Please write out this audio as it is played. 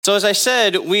So as I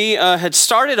said, we had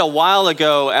started a while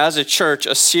ago as a church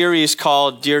a series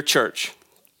called Dear Church.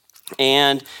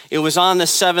 And it was on the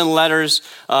 7 letters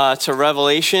to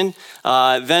Revelation.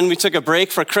 Then we took a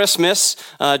break for Christmas.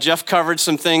 Jeff covered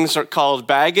some things called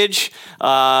baggage.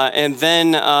 And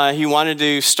then he wanted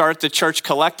to start the church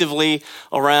collectively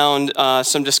around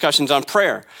some discussions on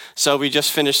prayer. So we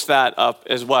just finished that up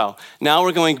as well. Now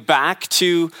we're going back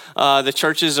to the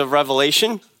churches of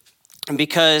Revelation,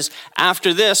 because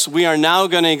after this, we are now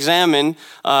going to examine,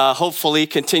 hopefully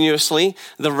continuously,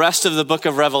 the rest of the book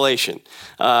of Revelation.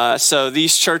 So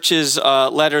these churches'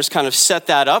 letters kind of set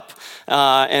that up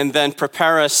and then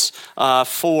prepare us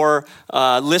for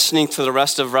listening to the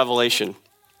rest of Revelation.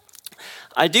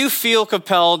 I do feel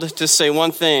compelled to say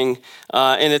one thing,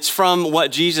 and it's from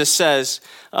what Jesus says.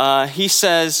 He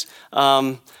says,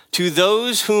 to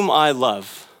those whom I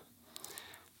love.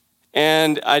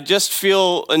 And I just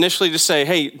feel initially to say,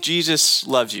 hey, Jesus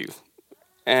loves you,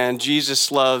 and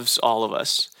Jesus loves all of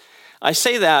us. I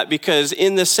say that because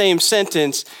in the same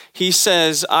sentence, he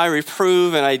says, I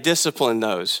reprove and I discipline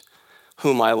those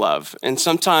whom I love. And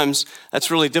sometimes that's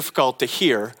really difficult to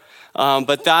hear,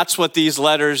 but that's what these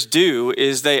letters do,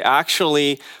 is they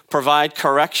actually provide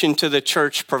correction to the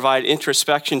church, provide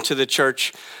introspection to the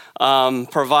church,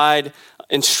 provide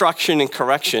instruction and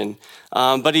correction.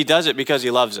 But he does it because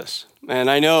he loves us.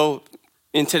 And I know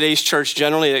in today's church,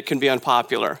 generally, it can be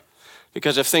unpopular.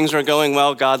 Because if things are going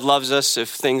well, God loves us. If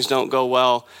things don't go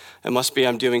well, it must be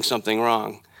I'm doing something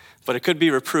wrong. But it could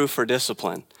be reproof or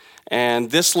discipline.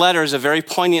 And this letter is a very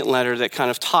poignant letter that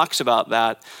kind of talks about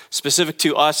that, specific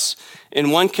to us. In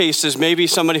one case is maybe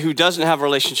somebody who doesn't have a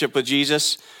relationship with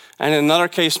Jesus. And in another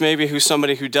case, maybe who's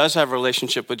somebody who does have a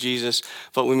relationship with Jesus,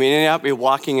 but we may not be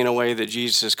walking in a way that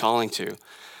Jesus is calling to.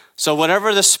 So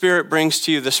whatever the Spirit brings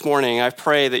to you this morning, I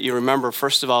pray that you remember,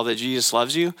 first of all, that Jesus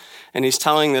loves you, and he's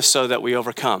telling this so that we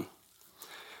overcome.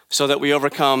 So that we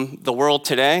overcome the world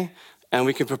today, and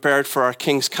we can prepare it for our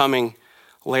King's coming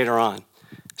later on.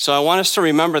 So I want us to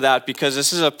remember that, because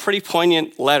this is a pretty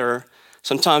poignant letter,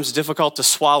 sometimes difficult to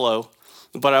swallow,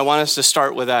 but I want us to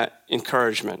start with that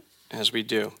encouragement as we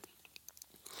do.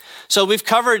 So we've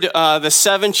covered the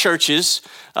 7 churches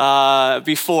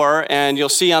before, and you'll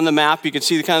see on the map, you can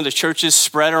see the kind of the churches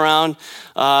spread around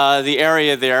the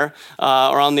area there,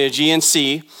 around the Aegean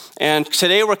Sea. And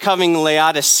today we're covering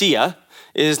Laodicea,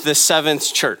 is the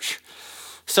 7th church.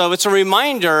 So it's a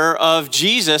reminder of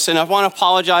Jesus, and I want to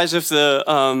apologize if these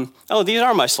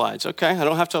are my slides, okay? I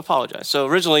don't have to apologize. So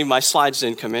originally my slides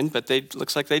didn't come in, but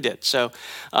looks like they did. So,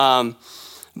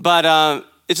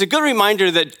 it's a good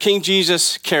reminder that King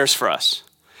Jesus cares for us.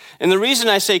 And the reason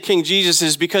I say King Jesus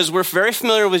is because we're very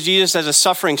familiar with Jesus as a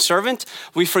suffering servant.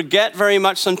 We forget very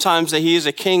much sometimes that he is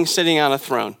a king sitting on a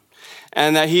throne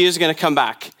and that he is going to come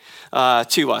back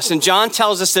to us. And John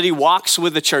tells us that he walks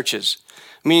with the churches,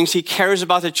 meaning he cares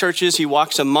about the churches. He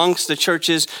walks amongst the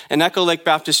churches, and Echo Lake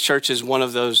Baptist Church is one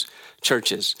of those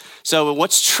churches. So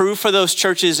what's true for those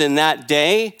churches in that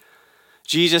day?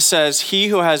 Jesus says, he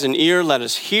who has an ear, let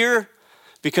us hear,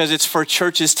 because it's for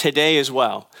churches today as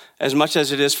well, as much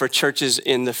as it is for churches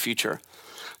in the future.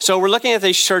 So we're looking at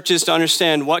these churches to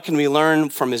understand what can we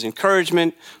learn from his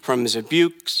encouragement, from his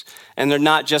rebukes, and they're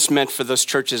not just meant for those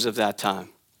churches of that time.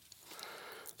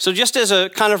 So just as a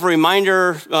kind of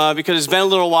reminder, because it's been a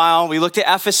little while, we looked at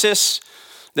Ephesus.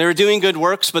 They were doing good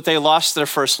works, but they lost their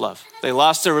first love. They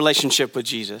lost their relationship with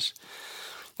Jesus.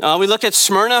 We looked at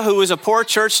Smyrna, who was a poor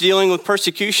church dealing with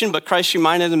persecution, but Christ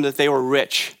reminded them that they were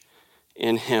rich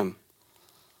in him.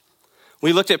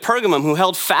 We looked at Pergamum, who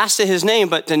held fast to his name,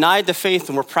 but denied the faith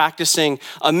and were practicing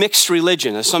a mixed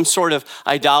religion, as some sort of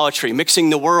idolatry,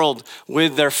 mixing the world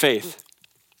with their faith.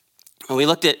 And we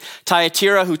looked at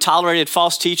Thyatira, who tolerated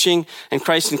false teaching, and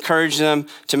Christ encouraged them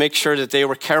to make sure that they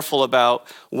were careful about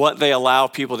what they allow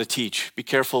people to teach. Be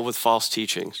careful with false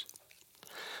teachings.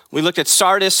 We looked at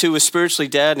Sardis, who was spiritually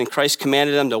dead, and Christ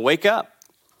commanded them to wake up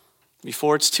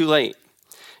before it's too late.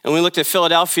 And we looked at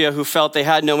Philadelphia, who felt they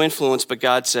had no influence, but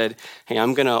God said, hey,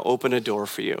 I'm going to open a door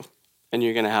for you, and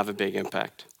you're going to have a big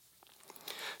impact.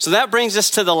 So that brings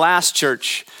us to the last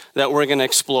church that we're going to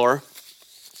explore,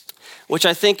 which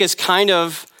I think is kind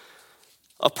of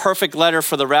a perfect letter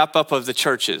for the wrap-up of the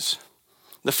churches.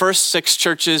 The first 6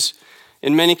 churches,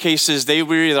 in many cases, they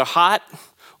were either hot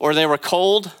or they were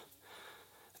cold.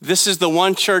 This is the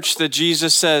one church that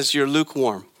Jesus says, you're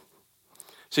lukewarm.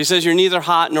 So he says, you're neither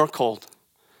hot nor cold.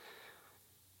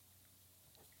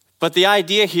 But the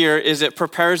idea here is it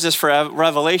prepares us for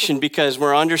Revelation, because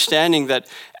we're understanding that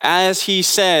as he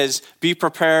says, be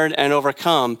prepared and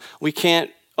overcome, we can't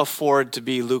afford to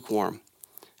be lukewarm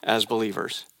as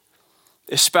believers.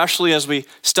 especially as we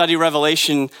study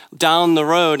Revelation down the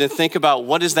road and think about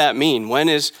what does that mean? When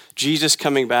is Jesus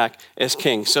coming back as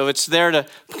king? So it's there to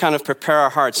kind of prepare our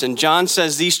hearts. And John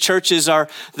says these churches are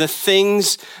the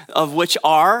things of which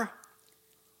are.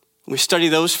 We study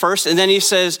those first. And then he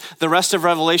says the rest of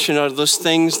Revelation are those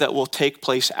things that will take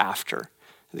place after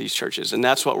these churches. And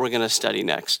that's what we're going to study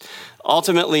next.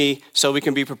 Ultimately, so we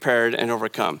can be prepared and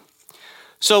overcome.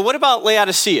 So what about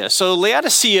Laodicea? So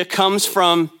Laodicea comes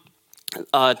from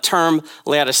term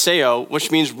Laodiceo,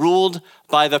 which means ruled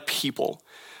by the people,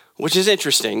 which is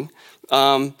interesting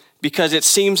because it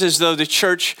seems as though the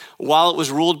church, while it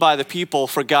was ruled by the people,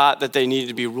 forgot that they needed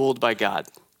to be ruled by God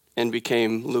and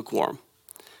became lukewarm.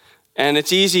 And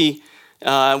it's easy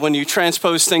when you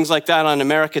transpose things like that on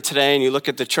America today and you look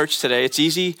at the church today, it's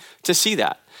easy to see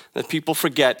that people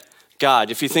forget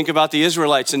God. If you think about the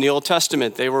Israelites in the Old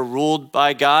Testament, they were ruled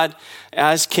by God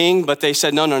as king, but they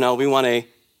said, no, we want a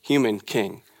human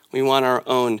king. We want our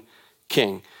own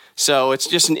king. So it's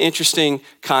just an interesting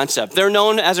concept. They're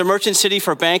known as a merchant city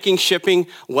for banking, shipping,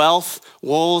 wealth,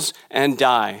 wools, and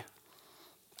dye.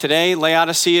 Today,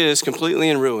 Laodicea is completely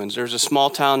in ruins. There's a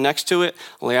small town next to it.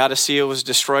 Laodicea was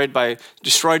destroyed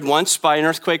once by an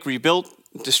earthquake, rebuilt,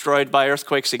 destroyed by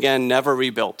earthquakes again, never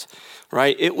rebuilt.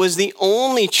 Right? It was the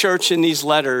only church in these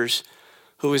letters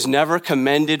who was never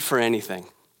commended for anything.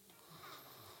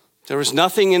 There was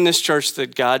nothing in this church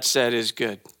that God said is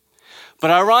good.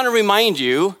 But I want to remind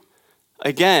you,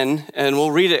 again, and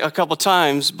we'll read it a couple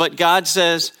times, but God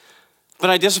says, but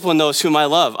I discipline those whom I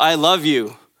love. I love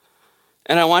you,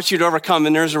 and I want you to overcome,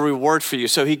 and there's a reward for you.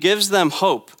 So he gives them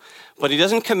hope, but he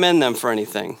doesn't commend them for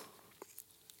anything.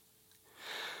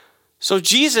 So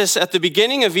Jesus, at the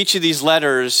beginning of each of these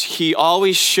letters, he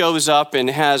always shows up and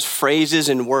has phrases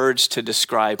and words to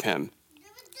describe him.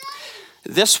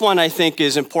 This one, I think,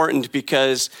 is important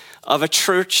because of a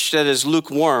church that is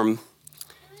lukewarm.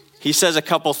 He says a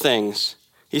couple things.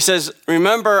 He says,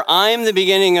 remember, I'm the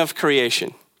beginning of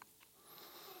creation.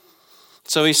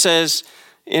 So he says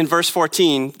in verse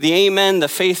 14, the Amen, the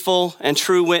faithful and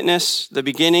true witness, the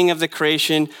beginning of the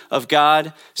creation of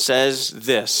God, says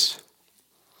this.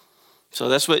 So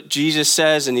that's what Jesus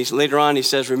says, and later on he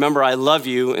says, remember, I love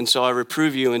you, and so I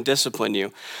reprove you and discipline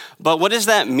you. But what does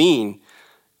that mean?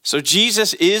 So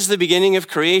Jesus is the beginning of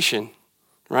creation,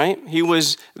 right? He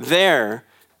was there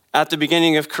at the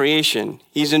beginning of creation.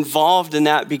 He's involved in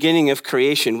that beginning of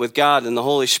creation with God and the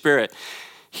Holy Spirit.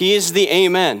 He is the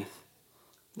Amen.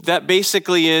 That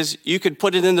basically is, you could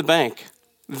put it in the bank.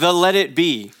 The let it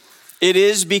be. It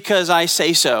is because I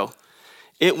say so.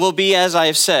 It will be as I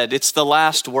have said. It's the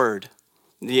last word,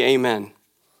 the Amen.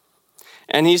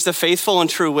 And he's the faithful and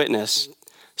true witness.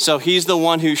 So he's the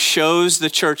one who shows the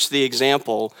church the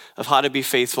example of how to be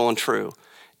faithful and true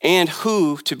and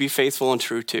who to be faithful and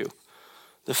true to.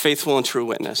 The faithful and true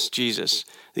witness, Jesus,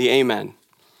 the Amen.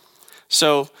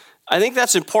 So I think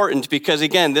that's important because,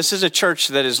 again, this is a church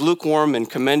that is lukewarm and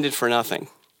commended for nothing.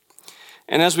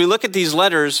 And as we look at these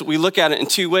letters, we look at it in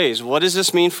two ways. What does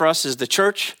this mean for us as the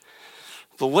church?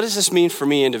 But what does this mean for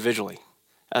me individually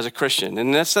as a Christian?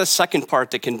 And that's the second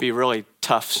part that can be really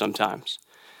tough sometimes.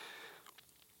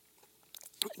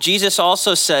 Jesus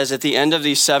also says at the end of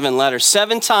these 7 letters,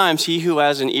 7 times, he who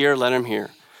has an ear, let him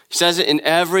hear. He says it in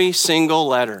every single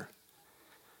letter.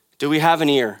 Do we have an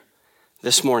ear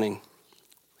this morning?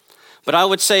 But I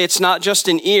would say it's not just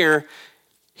an ear.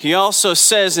 He also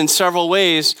says in several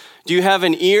ways, do you have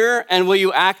an ear and will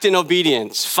you act in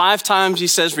obedience? 5 times he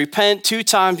says repent. 2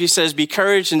 times he says be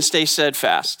courage and stay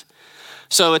steadfast.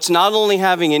 So it's not only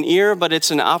having an ear, but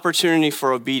it's an opportunity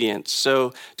for obedience.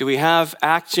 So do we have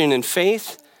action and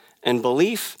faith and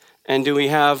belief? And do we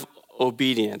have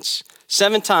obedience?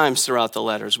 7 times throughout the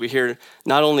letters, we hear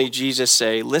not only Jesus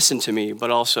say, listen to me,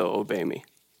 but also obey me.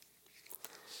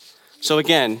 So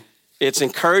again, it's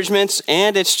encouragements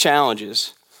and it's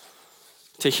challenges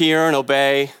to hear and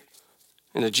obey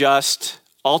and adjust,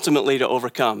 ultimately to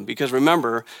overcome. Because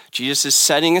remember, Jesus is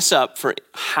setting us up for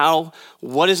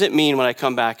what does it mean when I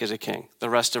come back as a king? The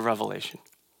rest of Revelation.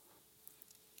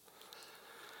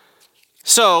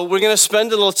 So we're going to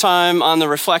spend a little time on the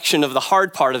reflection of the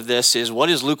hard part of this is what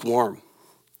is lukewarm?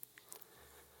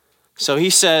 So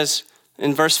he says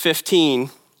in verse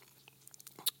 15,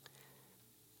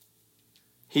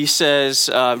 he says,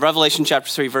 Revelation chapter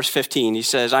 3, verse 15, he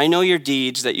says, I know your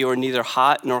deeds, that you are neither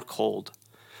hot nor cold.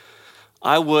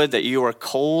 I would that you were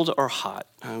cold or hot.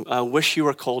 I wish you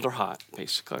were cold or hot,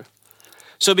 basically.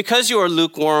 So because you are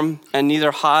lukewarm and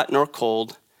neither hot nor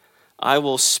cold, I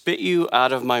will spit you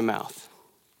out of my mouth.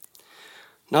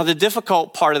 Now, the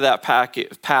difficult part of that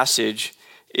passage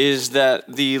is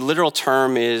that the literal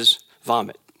term is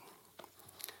vomit.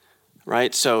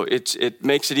 right? So it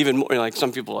makes it even more, like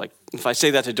some people like, if I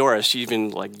say that to Doris, she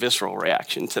even like visceral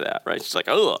reaction to that, right? She's like,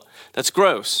 oh, that's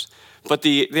gross. But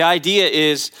the idea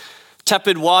is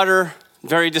tepid water,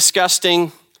 very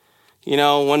disgusting. You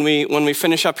know, when we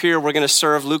finish up here, we're going to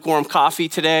serve lukewarm coffee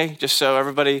today, just so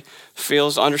everybody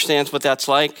understands what that's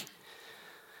like.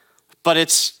 But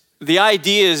the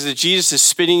idea is that Jesus is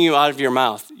spitting you out of your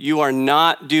mouth. You are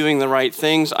not doing the right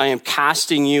things. I am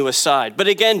casting you aside. But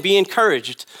again, be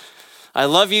encouraged. I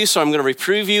love you, so I'm going to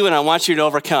reprove you, and I want you to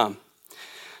overcome.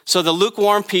 So the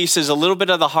lukewarm piece is a little bit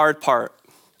of the hard part.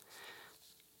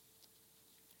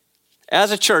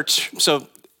 As a church, so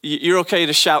you're okay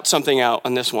to shout something out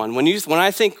on this one. When I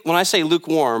say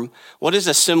lukewarm, what is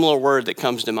a similar word that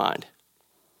comes to mind?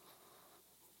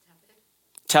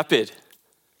 Tepid.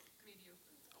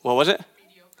 What was it?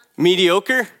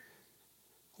 Mediocre.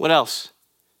 What else?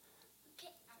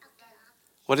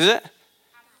 What is it?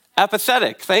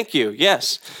 Apathetic. Thank you.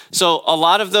 Yes. So a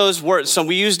lot of those words, so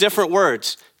we use different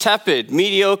words. Tepid,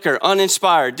 mediocre,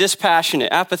 uninspired,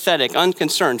 dispassionate, apathetic,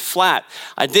 unconcerned, flat.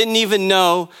 I didn't even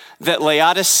know that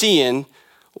Laodicean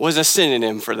was a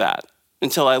synonym for that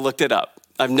until I looked it up.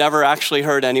 I've never actually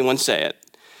heard anyone say it.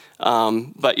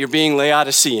 But you're being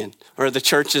Laodicean, or the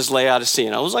church is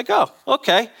Laodicean. I was like, oh,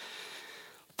 okay.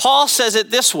 Paul says it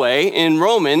this way in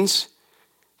Romans.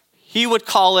 He would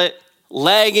call it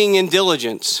lagging in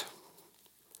diligence,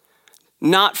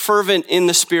 not fervent in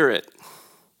the spirit,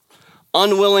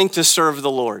 unwilling to serve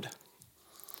the Lord.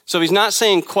 So he's not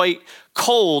saying quite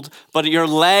cold, but you're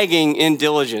lagging in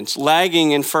diligence,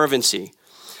 lagging in fervency,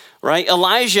 right?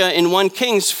 Elijah in 1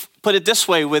 Kings put it this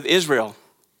way with Israel.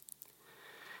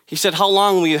 He said, how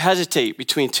long will you hesitate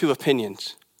between two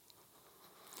opinions?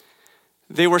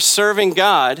 They were serving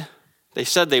God, they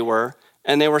said they were,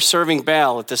 and they were serving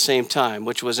Baal at the same time,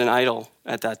 which was an idol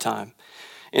at that time.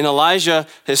 And Elijah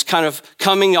is kind of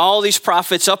coming, all these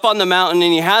prophets up on the mountain,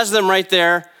 and he has them right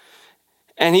there.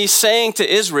 And he's saying to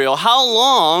Israel, how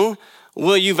long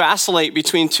will you vacillate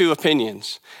between two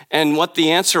opinions? And what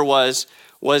the answer was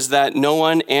that no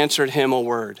one answered him a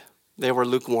word. They were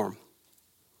lukewarm.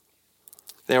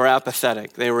 They were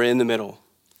apathetic. They were in the middle.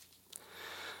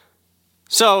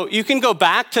 So you can go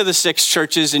back to the 6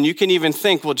 churches and you can even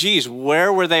think, well, geez,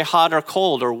 where were they hot or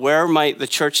cold? Or where might the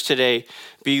church today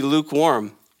be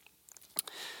lukewarm?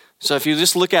 So if you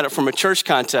just look at it from a church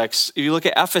context, if you look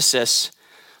at Ephesus,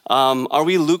 are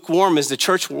we lukewarm? Is the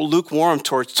church lukewarm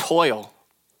towards toil,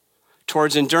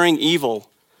 towards enduring evil,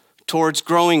 towards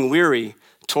growing weary,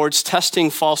 towards testing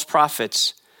false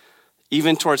prophets,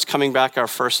 even towards coming back our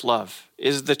first love?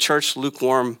 Is the church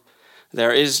lukewarm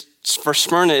there? For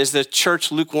Smyrna, is the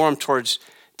church lukewarm towards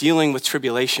dealing with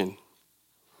tribulation?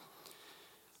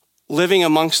 Living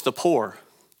amongst the poor?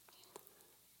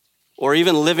 Or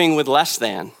even living with less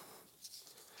than?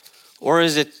 Or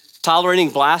is it tolerating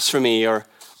blasphemy or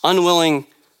unwilling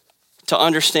to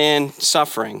understand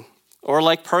suffering? Or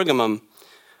like Pergamum,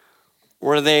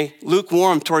 were they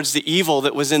lukewarm towards the evil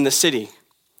that was in the city?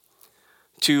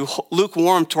 To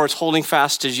lukewarm towards holding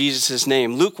fast to Jesus'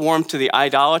 name, lukewarm to the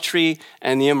idolatry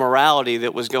and the immorality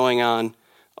that was going on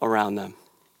around them.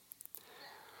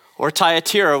 Or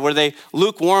Thyatira, were they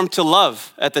lukewarm to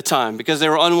love at the time because they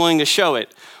were unwilling to show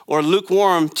it? Or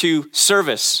lukewarm to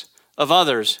service of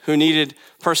others who needed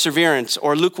perseverance?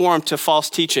 Or lukewarm to false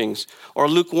teachings? Or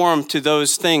lukewarm to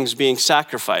those things being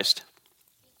sacrificed?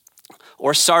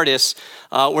 Or Sardis,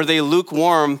 were they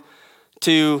lukewarm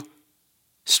to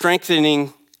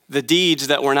strengthening the deeds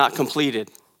that were not completed?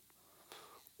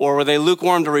 Or were they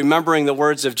lukewarm to remembering the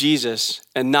words of Jesus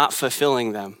and not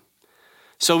fulfilling them?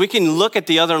 So we can look at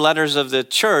the other letters of the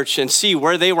church and see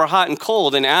where they were hot and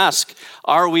cold and ask,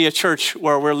 are we a church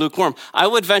where we're lukewarm? I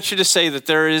would venture to say that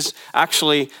there is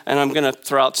actually, and I'm going to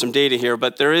throw out some data here,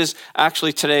 but there is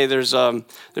actually today, there's a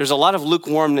lot of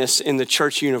lukewarmness in the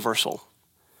church universal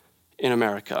in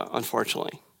America,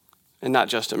 unfortunately, and not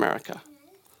just America.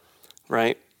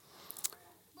 Right?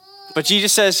 But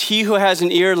Jesus says, he who has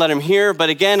an ear, let him hear. But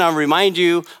again, I'll remind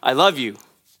you, I love you.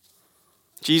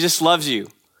 Jesus loves you.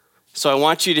 So I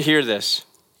want you to hear this.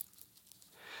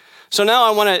 So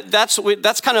now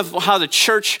that's kind of how the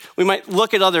church, we might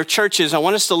look at other churches. I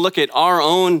want us to look at our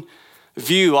own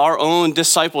view, our own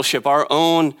discipleship, our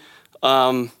own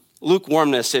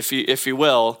lukewarmness, if you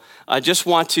will. I just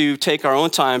want to take our own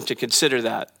time to consider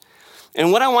that.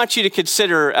 And what I want you to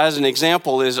consider as an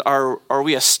example is, are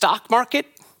we a stock market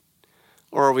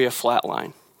or are we a flat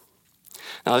line?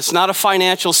 Now, it's not a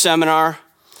financial seminar.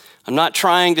 I'm not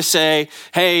trying to say,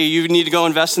 hey, you need to go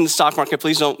invest in the stock market.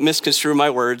 Please don't misconstrue my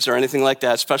words or anything like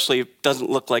that, especially it doesn't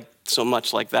look like so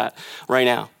much like that right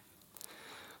now.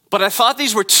 But I thought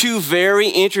these were two very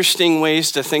interesting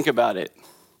ways to think about it.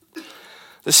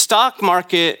 The stock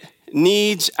market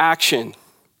needs action.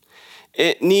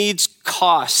 It needs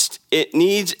cost. It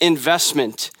needs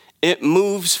investment. It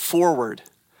moves forward,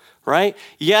 right?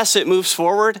 Yes, it moves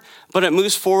forward, but it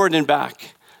moves forward and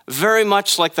back, very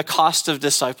much like the cost of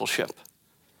discipleship.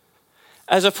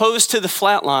 As opposed to the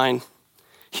flat line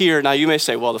here, now you may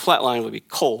say, well, the flat line would be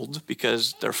cold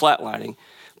because they're flatlining.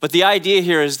 But the idea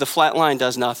here is the flat line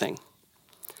does nothing.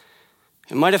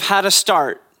 It might have had a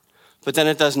start, but then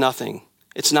it does nothing.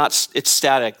 It's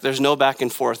static. There's no back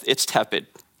and forth. It's tepid.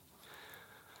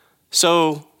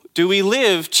 So do we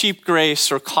live cheap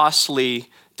grace or costly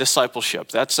discipleship?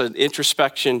 That's an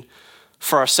introspection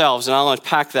for ourselves, and I'll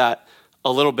unpack that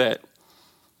a little bit.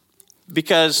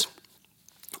 Because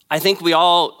I think we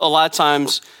all, a lot of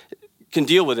times, can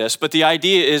deal with this, but the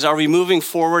idea is, are we moving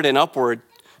forward and upward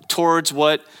towards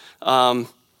what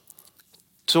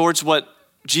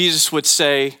Jesus would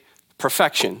say,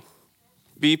 perfection?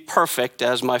 Be perfect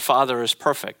as my Father is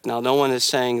perfect. Now, no one is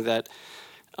saying that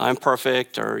I'm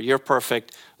perfect or you're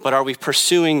perfect, but are we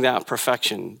pursuing that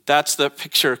perfection? That's the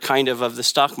picture kind of the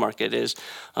stock market is,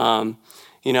 no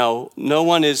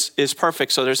one is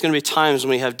perfect, so there's going to be times when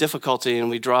we have difficulty and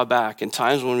we draw back and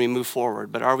times when we move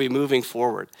forward, but are we moving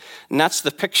forward? And that's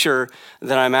the picture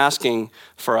that I'm asking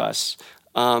for us.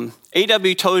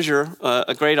 A.W. Tozer,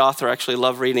 a great author, actually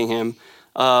love reading him,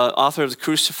 author of The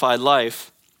Crucified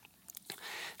Life,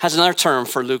 has another term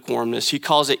for lukewarmness. He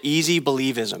calls it easy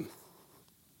believism.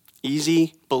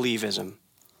 Easy believism.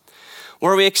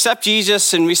 Where we accept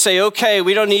Jesus and we say, okay,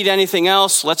 we don't need anything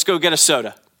else, let's go get a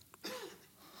soda.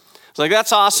 It's like,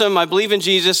 that's awesome, I believe in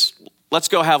Jesus, let's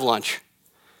go have lunch.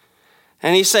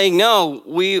 And he's saying,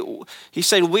 no, he's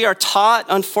saying we are taught,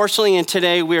 unfortunately, and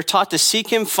today, we are taught to seek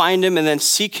him, find him, and then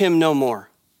seek him no more.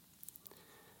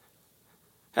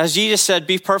 As Jesus said,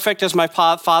 be perfect as my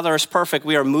Father is perfect.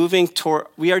 We are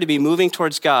to be moving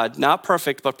towards God, not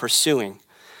perfect, but pursuing.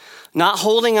 Not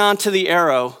holding on to the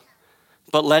arrow,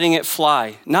 but letting it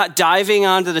fly. Not diving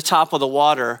onto the top of the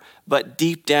water, but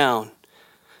deep down.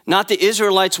 Not the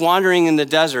Israelites wandering in the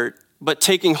desert, but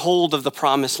taking hold of the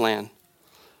promised land.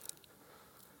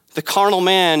 The carnal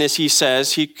man, as he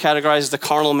says, he categorizes the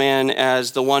carnal man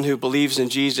as the one who believes in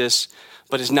Jesus,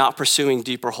 but is not pursuing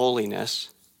deeper holiness,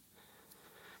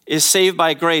 is saved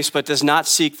by grace, but does not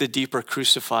seek the deeper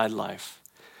crucified life.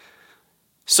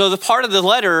 So the part of the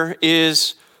letter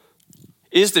is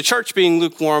the church being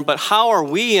lukewarm, but how are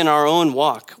we in our own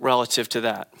walk relative to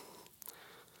that?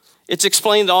 It's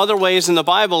explained other ways in the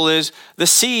Bible is the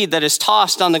seed that is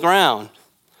tossed on the ground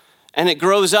and it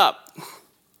grows up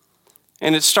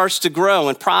and it starts to grow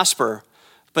and prosper,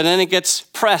 but then it gets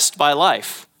pressed by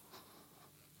life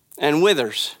and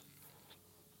withers.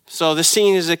 So the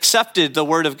seed has accepted the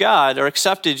word of God or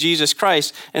accepted Jesus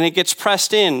Christ and it gets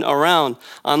pressed in around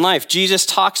on life. Jesus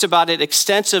talks about it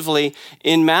extensively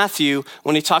in Matthew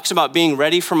when he talks about being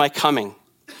ready for my coming.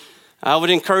 I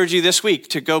would encourage you this week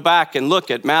to go back and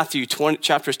look at Matthew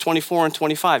chapters 24 and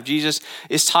 25. Jesus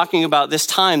is talking about this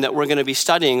time that we're going to be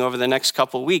studying over the next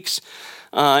couple weeks.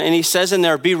 And he says in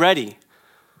there, be ready.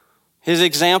 His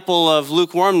example of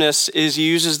lukewarmness is he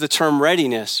uses the term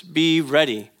readiness. Be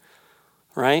ready,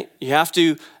 right? You have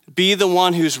to be the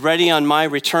one who's ready on my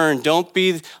return. Don't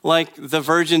be like the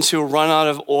virgins who run out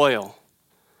of oil.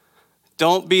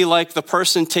 Don't be like the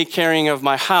person taking care of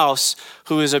my house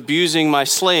who is abusing my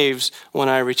slaves when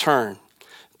I return.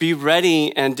 Be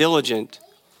ready and diligent.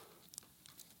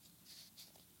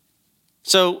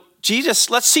 So Jesus,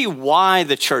 let's see why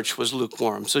the church was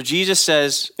lukewarm. So Jesus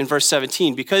says in verse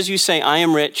 17, because you say, I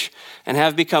am rich and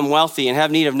have become wealthy and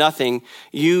have need of nothing,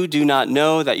 you do not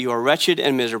know that you are wretched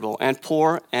and miserable and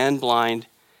poor and blind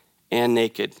and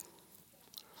naked.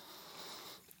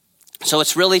 So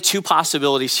it's really two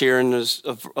possibilities here, and there's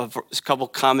a couple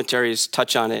commentaries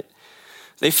touch on it.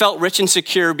 They felt rich and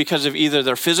secure because of either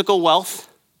their physical wealth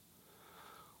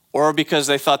or because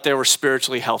they thought they were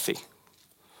spiritually healthy.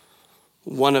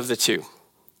 One of the two.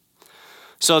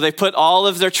 So they put all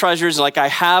of their treasures, like I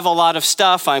have a lot of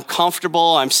stuff, I'm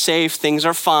comfortable, I'm safe, things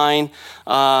are fine.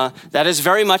 That is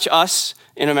very much us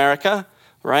in America,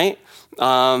 right?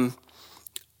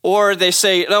 Or they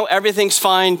say, no, everything's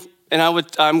fine. And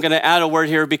I'm going to add a word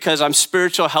here because I'm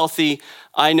spiritual, healthy.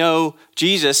 I know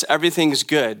Jesus, everything's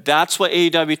good. That's what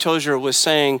A.W. Tozer was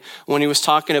saying when he was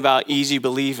talking about easy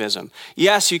believism.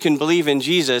 Yes, you can believe in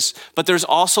Jesus, but there's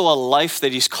also a life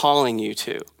that he's calling you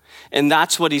to. And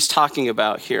that's what he's talking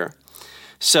about here.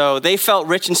 So they felt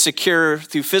rich and secure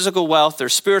through physical wealth or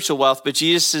spiritual wealth, but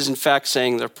Jesus is in fact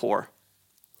saying they're poor.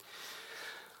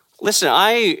 Listen,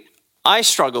 I I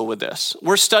struggle with this.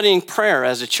 We're studying prayer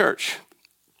as a church.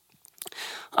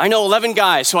 I know 11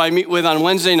 guys who I meet with on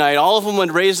Wednesday night. All of them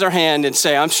would raise their hand and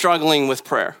say, I'm struggling with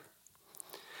prayer.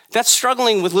 That's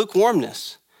struggling with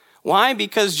lukewarmness. Why?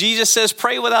 Because Jesus says,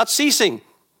 pray without ceasing.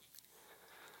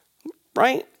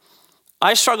 Right?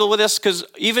 I struggle with this because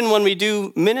even when we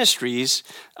do ministries,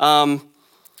 for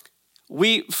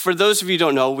those of you who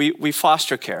don't know, we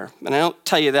foster care. And I don't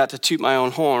tell you that to toot my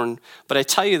own horn, but I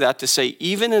tell you that to say,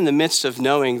 even in the midst of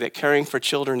knowing that caring for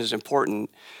children is important,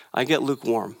 I get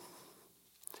lukewarm.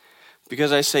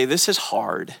 Because I say, this is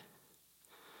hard,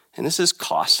 and this is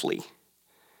costly,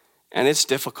 and it's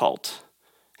difficult,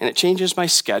 and it changes my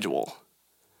schedule,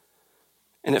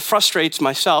 and it frustrates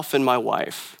myself and my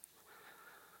wife.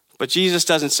 But Jesus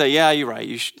doesn't say, yeah, you're right,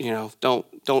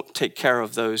 don't take care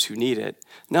of those who need it.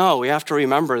 No, we have to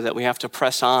remember that we have to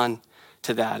press on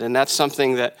to that, and that's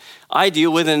something that I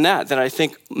deal with in that I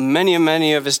think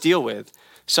many of us deal with.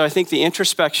 So I think the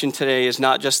introspection today is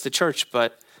not just the church,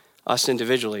 but us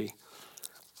individually.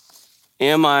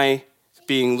 Am I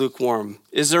being lukewarm?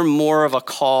 Is there more of a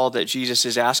call that Jesus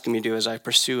is asking me to do as I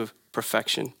pursue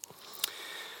perfection?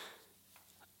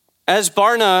 As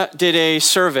Barna did a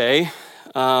survey,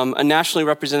 a nationally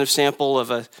representative sample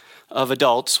of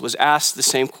adults was asked the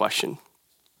same question.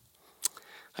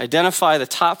 Identify the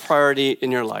top priority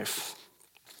in your life.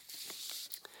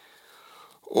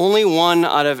 Only 1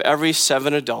 out of every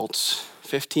 7 adults,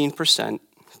 15%,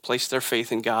 placed their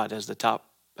faith in God as at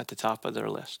the top of their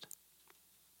list.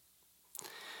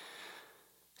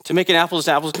 To make an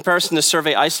apples-to-apples comparison, the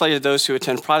survey isolated those who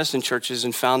attend Protestant churches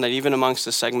and found that even amongst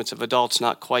the segments of adults,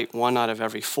 not quite 1 out of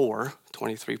every 4,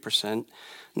 23%,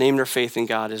 named their faith in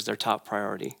God as their top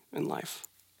priority in life.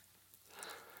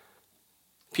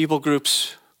 People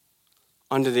groups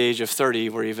under the age of 30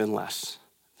 were even less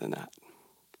than that.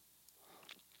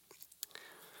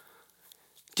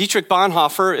 Dietrich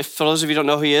Bonhoeffer, for those of you who don't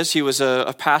know who he is, he was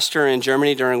a pastor in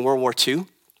Germany during World War II.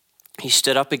 He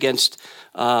stood up against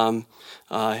Hitler's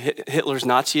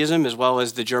Nazism as well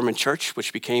as the German church,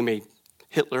 which became a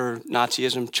Hitler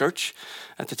Nazism church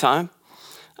at the time.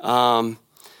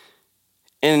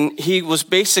 And he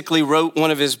basically wrote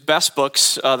one of his best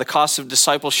books, The Cost of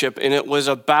Discipleship, and it was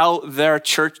about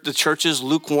the church's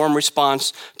lukewarm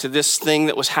response to this thing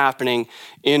that was happening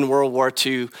in World War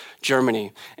II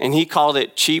Germany. And he called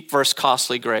it cheap versus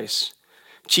costly grace.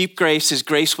 Cheap grace is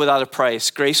grace without a price,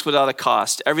 grace without a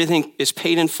cost. Everything is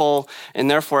paid in full,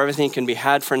 and therefore everything can be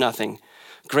had for nothing.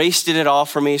 Grace did it all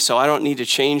for me, so I don't need to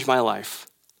change my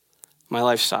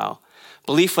lifestyle.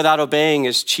 Belief without obeying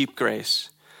is cheap grace.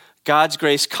 God's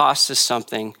grace costs us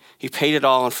something. He paid it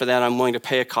all, and for that I'm willing to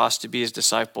pay a cost to be his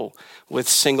disciple with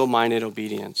single-minded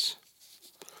obedience.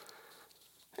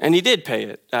 And he did pay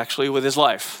it, actually, with his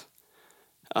life.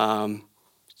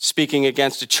 Speaking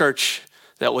against a church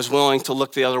that was willing to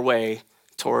look the other way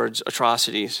towards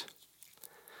atrocities.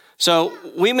 So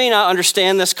we may not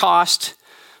understand this cost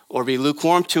or be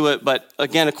lukewarm to it, but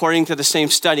again, according to the same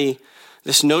study,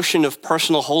 this notion of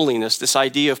personal holiness, this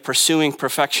idea of pursuing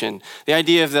perfection, the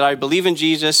idea of that I believe in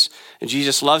Jesus and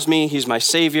Jesus loves me, he's my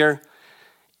Savior,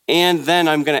 and then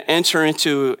I'm going to enter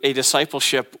into a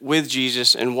discipleship with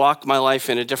Jesus and walk my life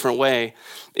in a different way.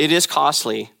 It is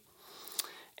costly.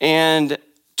 And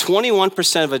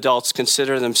 21% of adults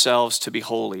consider themselves to be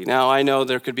holy. Now, I know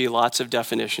there could be lots of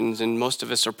definitions, and most of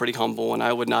us are pretty humble, and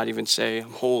I would not even say I'm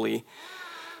holy.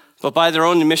 But by their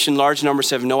own admission, large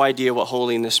numbers have no idea what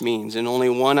holiness means, and only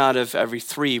 1 out of every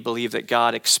 3 believe that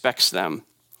God expects them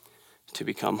to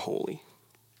become holy.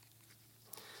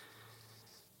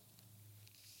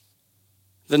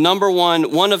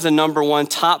 One of the number one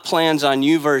top plans on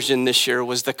YouVersion this year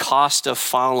was the cost of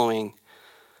following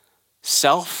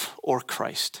self or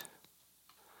Christ.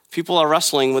 People are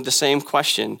wrestling with the same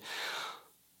question.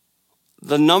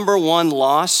 The number one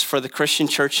loss for the Christian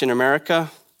church in America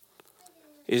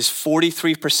is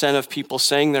 43% of people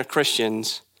saying they're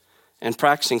Christians and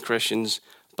practicing Christians,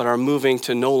 but are moving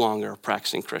to no longer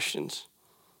practicing Christians.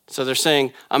 So they're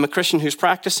saying, I'm a Christian who's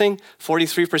practicing.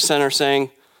 43% are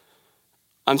saying,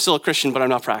 I'm still a Christian, but I'm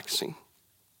not practicing.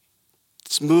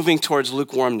 It's moving towards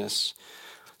lukewarmness.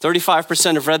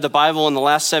 35% have read the Bible in the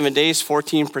last 7 days.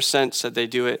 14% said they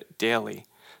do it daily.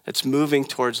 It's moving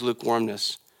towards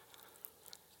lukewarmness.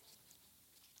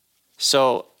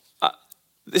 So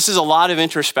this is a lot of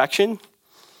introspection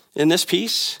in this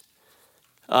piece.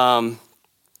 And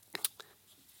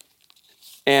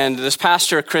this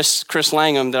pastor, Chris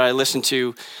Langham, that I listened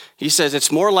to, he says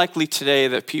it's more likely today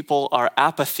that people are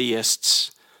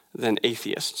apatheists than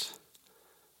atheists.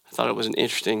 I thought it was an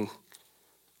interesting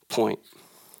point.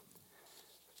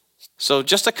 So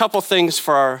just a couple things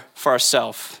for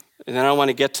ourselves, and then I want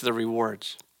to get to the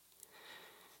rewards.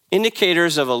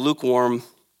 Indicators of a lukewarm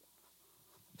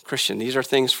Christian. These are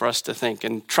things for us to think.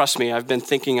 And trust me, I've been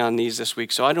thinking on these this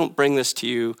week. So I don't bring this to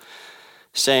you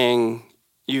saying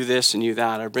you this and you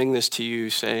that. I bring this to you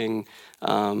saying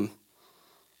God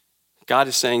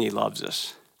is saying he loves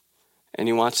us. And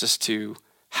he wants us to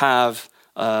have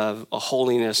a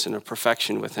holiness and a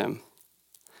perfection with him.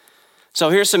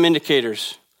 So here's some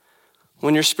indicators.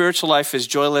 When your spiritual life is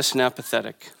joyless and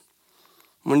apathetic.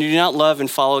 When you do not love and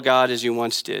follow God as you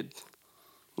once did.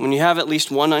 When you have at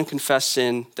least one unconfessed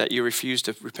sin that you refuse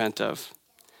to repent of.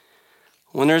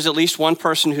 When there's at least one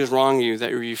person who's wronged you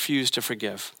that you refuse to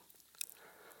forgive.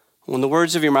 When the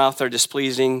words of your mouth are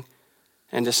displeasing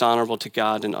and dishonorable to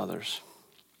God and others.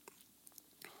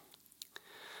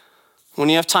 When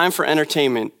you have time for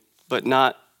entertainment, but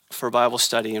not for Bible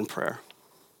study and prayer.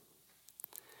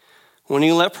 When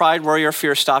you let pride, worry, or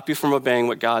fear stop you from obeying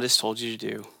what God has told you to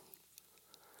do.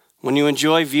 When you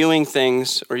enjoy viewing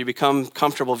things, or you become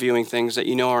comfortable viewing things that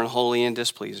you know are unholy and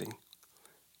displeasing.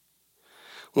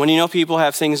 When you know people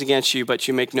have things against you, but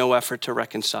you make no effort to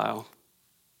reconcile.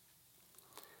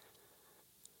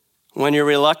 When you're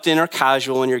reluctant or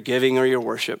casual in your giving or your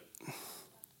worship.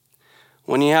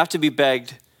 When you have to be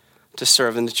begged to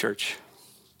serve in the church.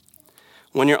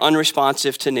 When you're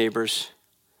unresponsive to neighbors.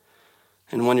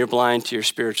 And when you're blind to your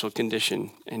spiritual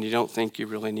condition and you don't think you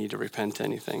really need to repent to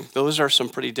anything. Those are some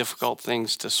pretty difficult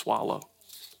things to swallow.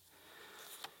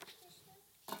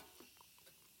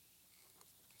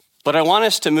 But I want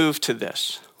us to move to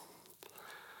this.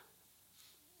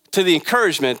 To the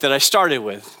encouragement that I started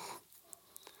with.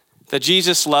 That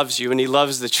Jesus loves you and he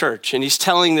loves the church. And he's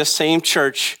telling the same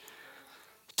church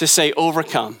to say,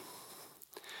 overcome.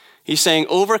 He's saying,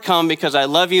 overcome because I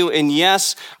love you. And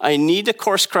yes, I need to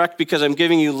course correct because I'm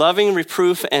giving you loving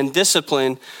reproof and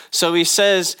discipline. So he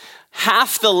says,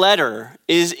 half the letter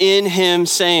is in him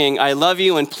saying, I love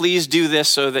you and please do this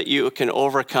so that you can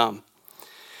overcome.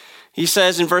 He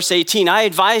says in verse 18, I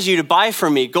advise you to buy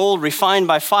from me gold refined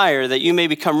by fire, that you may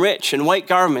become rich, and white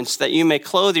garments, that you may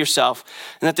clothe yourself,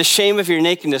 and that the shame of your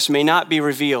nakedness may not be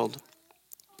revealed.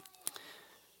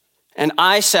 And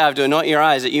eye salve to anoint your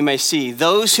eyes that you may see.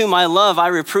 Those whom I love, I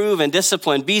reprove and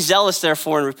discipline. Be zealous,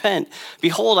 therefore, and repent.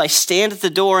 Behold, I stand at the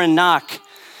door and knock.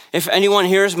 If anyone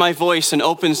hears my voice and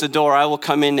opens the door, I will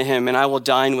come into him and I will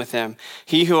dine with him.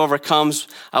 He who overcomes,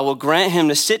 I will grant him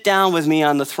to sit down with me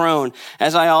on the throne,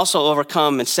 as I also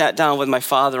overcome and sat down with my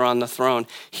Father on the throne.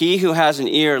 He who has an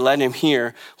ear, let him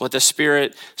hear what the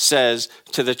Spirit says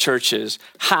to the churches.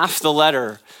 Half the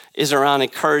letter is around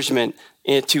encouragement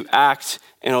to act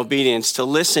in obedience, to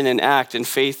listen and act in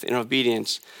faith and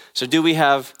obedience. So do we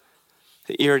have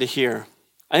the ear to hear?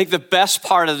 I think the best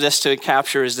part of this to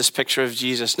capture is this picture of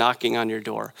Jesus knocking on your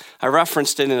door. I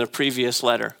referenced it in a previous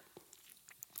letter.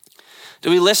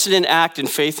 Do we listen and act in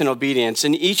faith and obedience?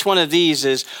 And each one of these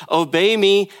is obey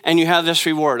me and you have this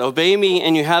reward. Obey me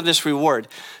and you have this reward.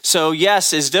 So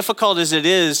yes, as difficult as it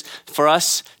is for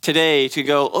us today to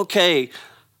go, okay,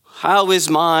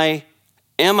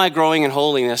 am I growing in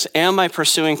holiness? Am I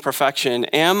pursuing perfection?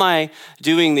 Am I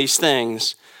doing these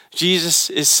things?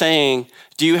 Jesus is saying,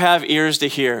 do you have ears to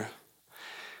hear?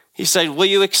 He said, will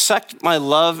you accept my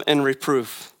love and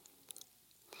reproof?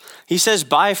 He says,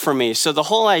 buy from me. So the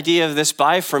whole idea of this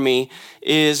buy from me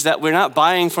is that we're not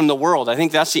buying from the world. I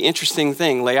think that's the interesting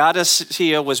thing.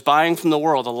 Laodicea was buying from the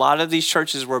world. A lot of these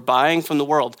churches were buying from the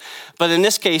world. But in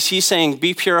this case, he's saying,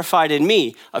 be purified in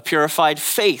me, a purified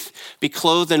faith. Be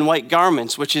clothed in white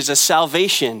garments, which is a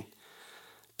salvation.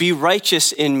 Be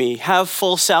righteous in me. Have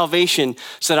full salvation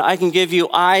so that I can give you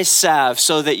eye salve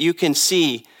so that you can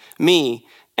see me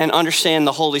and understand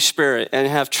the Holy Spirit and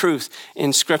have truth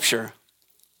in Scripture.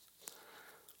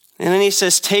 And then he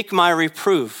says, take my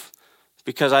reproof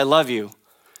because I love you.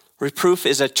 Reproof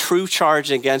is a true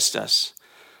charge against us.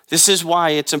 This is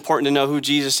why it's important to know who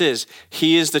Jesus is.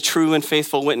 He is the true and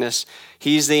faithful witness.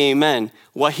 He's the amen.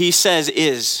 What he says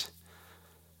is.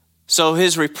 So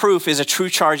his reproof is a true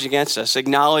charge against us,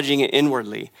 acknowledging it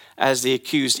inwardly as the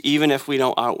accused, even if we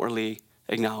don't outwardly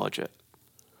acknowledge it.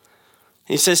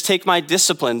 He says, take my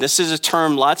discipline. This is a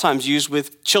term a lot of times used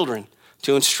with children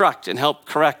to instruct and help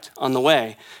correct on the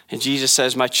way. And Jesus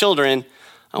says, my children,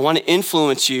 I want to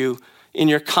influence you in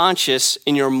your conscious,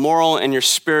 in your moral, and your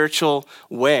spiritual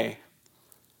way.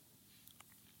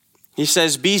 He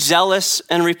says, be zealous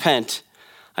and repent.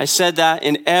 I said that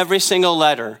in every single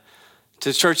letter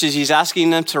to churches. He's asking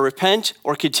them to repent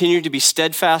or continue to be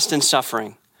steadfast in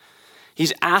suffering.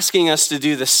 He's asking us to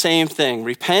do the same thing,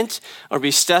 repent or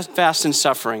be steadfast in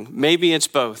suffering. Maybe it's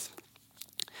both.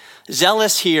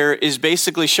 Zealous here is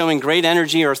basically showing great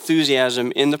energy or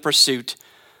enthusiasm in the pursuit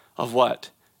of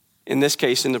what? In this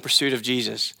case, in the pursuit of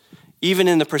Jesus. Even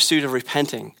in the pursuit of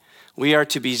repenting. We are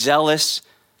to be zealous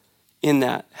in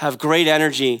that. Have great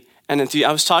energy and enthusiasm.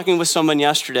 I was talking with someone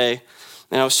yesterday,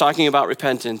 and I was talking about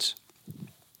repentance.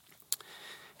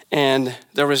 And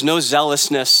there was no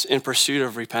zealousness in pursuit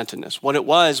of repentance. What it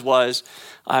was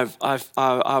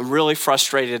I'm really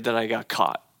frustrated that I got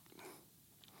caught.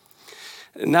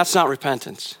 And that's not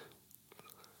repentance.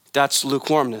 That's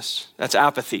lukewarmness. That's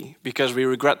apathy because we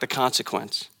regret the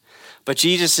consequence. But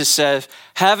Jesus has said,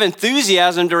 have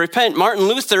enthusiasm to repent. Martin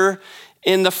Luther,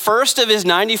 in the first of his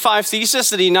 95 theses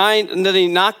that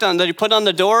he put on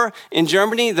the door in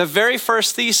Germany, the very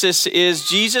first thesis is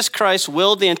Jesus Christ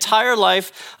willed the entire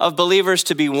life of believers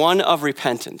to be one of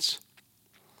repentance.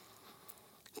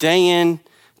 Day in,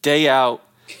 day out,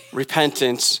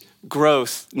 repentance,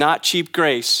 growth, not cheap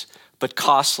grace, but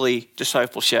costly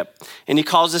discipleship. And he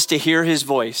calls us to hear his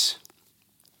voice.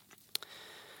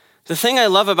 The thing I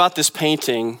love about this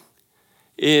painting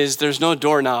is there's no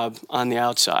doorknob on the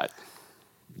outside.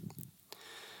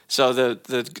 So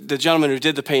the gentleman who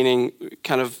did the painting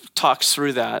kind of talks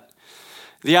through that.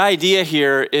 The idea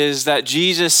here is that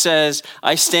Jesus says,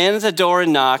 I stand at the door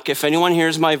and knock. If anyone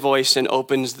hears my voice and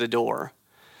opens the door.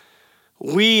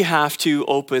 We have to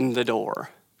open the door.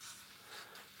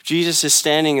 Jesus is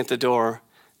standing at the door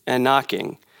and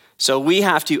knocking. So we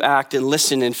have to act and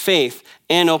listen in faith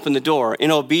and open the door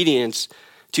in obedience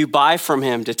to buy from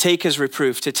him, to take his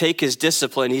reproof, to take his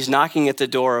discipline. He's knocking at the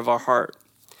door of our heart.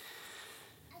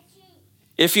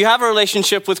 If you have a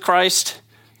relationship with Christ,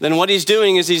 then what he's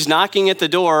doing is he's knocking at the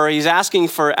door. He's asking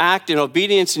for act and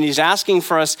obedience, and he's asking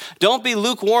for us, don't be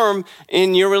lukewarm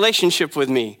in your relationship with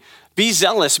me. Be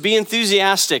zealous, be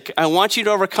enthusiastic. I want you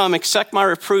to overcome, accept my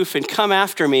reproof, and come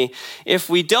after me. If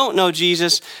we don't know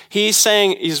Jesus,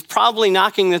 he's probably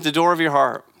knocking at the door of your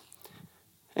heart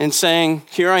and saying,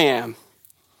 here I am.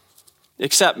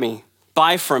 Accept me,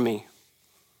 buy from me.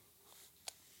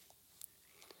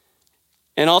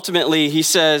 And ultimately, he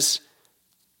says,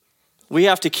 we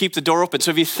have to keep the door open.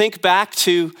 So if you think back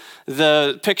to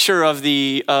the picture of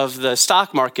the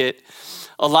stock market,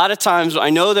 a lot of times, I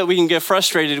know that we can get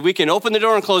frustrated. We can open the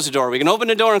door and close the door. We can open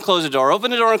the door and close the door. Open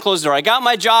the door and close the door. I got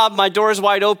my job. My door is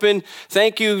wide open.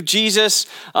 Thank you, Jesus.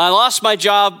 I lost my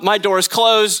job. My door is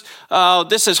closed.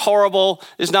 This is horrible.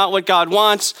 This is not what God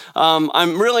wants.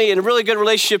 I'm really in a really good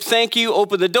relationship. Thank you.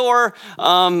 Open the door.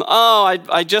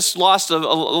 I just lost a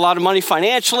lot of money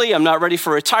financially. I'm not ready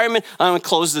for retirement. I'm going to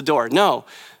close the door. No.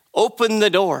 Open the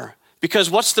door.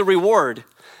 Because what's the reward?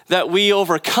 That we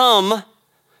overcome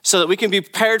so that we can be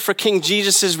prepared for King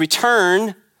Jesus'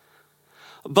 return,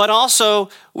 but also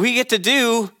we get to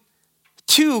do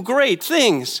two great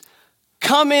things.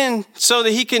 Come in so that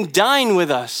he can dine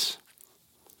with us.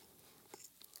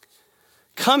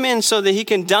 Come in so that he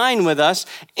can dine with us,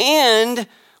 and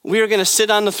we are going to sit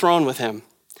on the throne with him.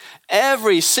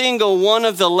 Every single one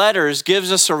of the letters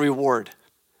gives us a reward.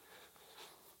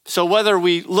 So whether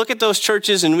we look at those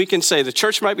churches and we can say the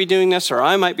church might be doing this or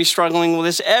I might be struggling with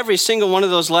this, every single one of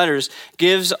those letters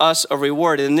gives us a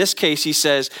reward. In this case, he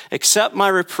says, accept my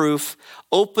reproof,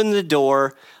 open the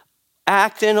door,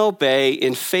 act and obey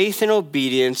in faith and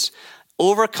obedience,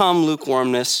 overcome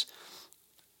lukewarmness.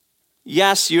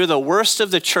 Yes, you're the worst of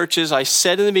the churches. I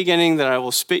said in the beginning that I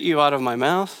will spit you out of my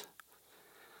mouth.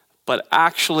 But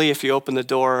actually, if you open the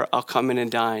door, I'll come in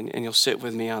and dine and you'll sit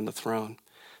with me on the throne.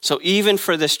 So even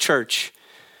for this church,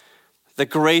 the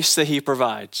grace that he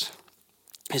provides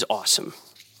is awesome.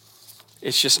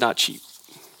 It's just not cheap.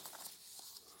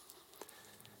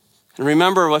 And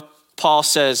remember what Paul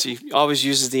says. He always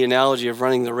uses the analogy of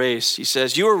running the race. He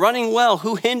says, you were running well.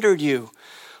 Who hindered you?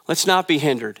 Let's not be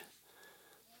hindered.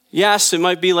 Yes, it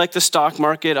might be like the stock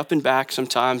market, up and back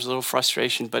sometimes, a little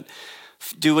frustration, but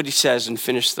do what he says and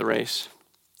finish the race.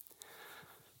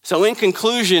 So in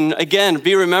conclusion, again,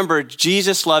 be remembered,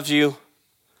 Jesus loves you.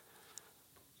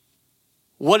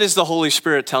 What is the Holy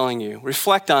Spirit telling you?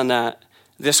 Reflect on that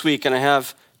this week, and I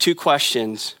have two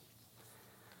questions.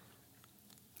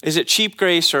 Is it cheap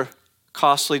grace or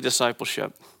costly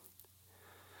discipleship?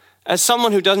 As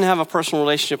someone who doesn't have a personal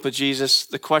relationship with Jesus,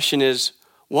 the question is,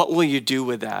 what will you do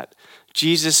with that?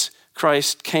 Jesus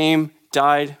Christ came,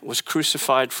 died, was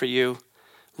crucified for you,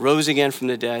 rose again from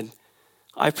the dead.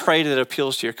 I pray that it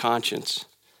appeals to your conscience.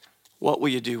 What will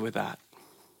you do with that?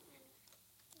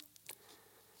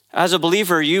 As a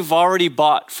believer, you've already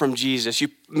bought from Jesus. You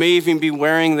may even be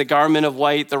wearing the garment of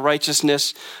white, the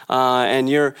righteousness, and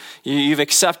you've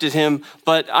accepted him.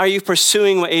 But are you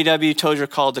pursuing what A.W. Tozer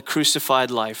called the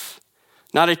crucified life?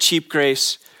 Not a cheap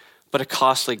grace, but a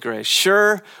costly grace.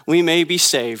 Sure, we may be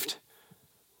saved,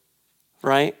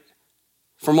 right?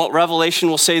 From what Revelation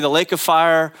will say, the lake of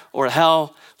fire or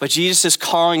hell, but Jesus is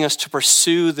calling us to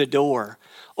pursue the door.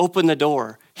 Open the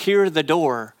door, hear the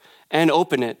door, and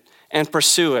open it, and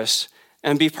pursue us,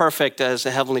 and be perfect as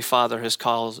the Heavenly Father has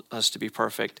called us to be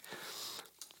perfect.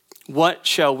 What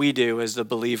shall we do as the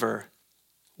believer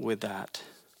with that?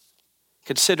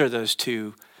 Consider those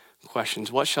two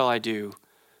questions. What shall I do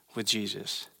with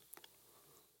Jesus?